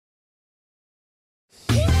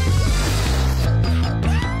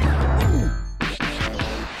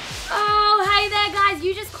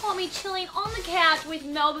me chilling on the couch with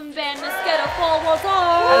Melbourne band Masketta. What's up?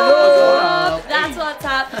 Hello. That's what's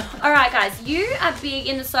up. All right, guys, you are big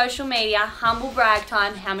in the social media. Humble brag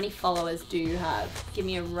time. How many followers do you have? Give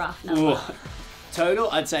me a rough number. Ooh.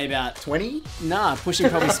 Total, I'd say about 20? Nah, pushing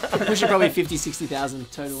probably 50,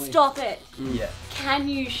 60,000 totally. Stop it. Yeah. Can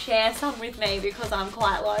you share some with me because I'm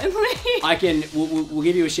quite lonely? I can. We'll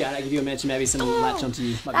give you a shout. I'll give you a mention. Maybe some latch onto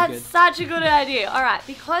you. Might be That's good. such a good idea. All right,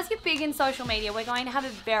 because you're big in social media, we're going to have a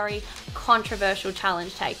very controversial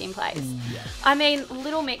challenge taking place. Yeah. I mean,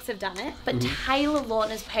 Little Mix have done it, but Taylor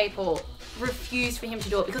Lautner's people refused for him to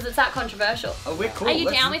do it because it's that controversial. Oh, we're cool. Are you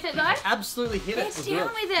down with it though? Absolutely hit it. Let's down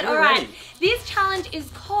with it. We're All right. ready. This challenge is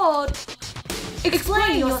called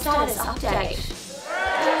Explain Your Status Update.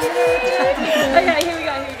 Okay, here we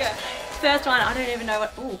go. First one, I don't even know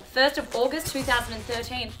what. Ooh, 1st of August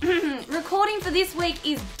 2013. Recording for this week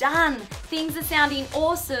is done. Things are sounding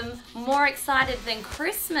awesome. More excited than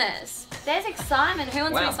Christmas. There's excitement. Who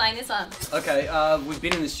wants to explain this one? Okay, we've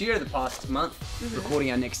been in the studio the past month recording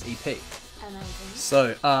our next EP. Amazing.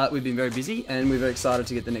 So we've been very busy and we're very excited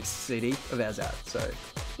to get the next CD of ours out. So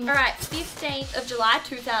All right, 15th of July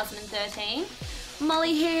 2013.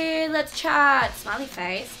 Molly here, let's chat. Smiley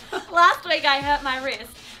face. Last week I hurt my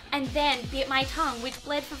wrist and then bit my tongue, which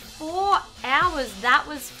bled for 4 hours. That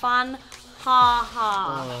was fun. Ha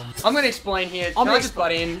ha. I'm going to explain here. Can I just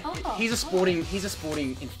butt in? Oh. He's a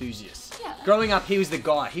sporting enthusiast. Yeah. Growing up, he was the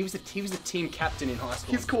guy. He was the team captain in high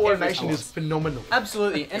school. His coordination Every is sport. phenomenal.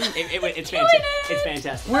 Absolutely. And It's fantastic. It's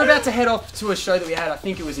fantastic. we're about to head off to a show that we had. I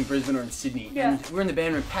think it was in Brisbane or in Sydney. Yeah. And we're in the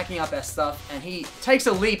band room packing up our stuff, and he takes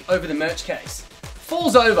a leap over the merch case,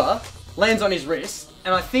 falls over, lands on his wrist,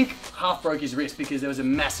 and I think half broke his wrist because there was a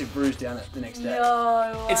massive bruise down it the next day.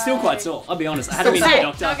 No It's still quite sore. I'll be honest. I had to be the Hey,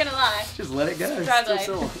 doctor. not gonna lie. Just let it go. Struggling.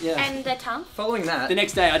 Still sore. Yeah. And the tongue? Following that, The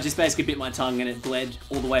next day, I just basically bit my tongue and it bled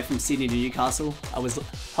all the way from Sydney to Newcastle. I was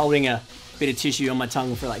holding a bit of tissue on my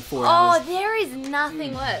tongue for like 4 hours. Oh, there is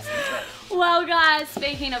nothing worse. Well, guys,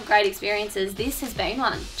 speaking of great experiences, this has been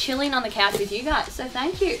one. Chilling on the couch with you guys, so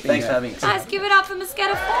thank you. thanks for having us. Guys, give it up for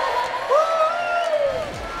Masketta 4.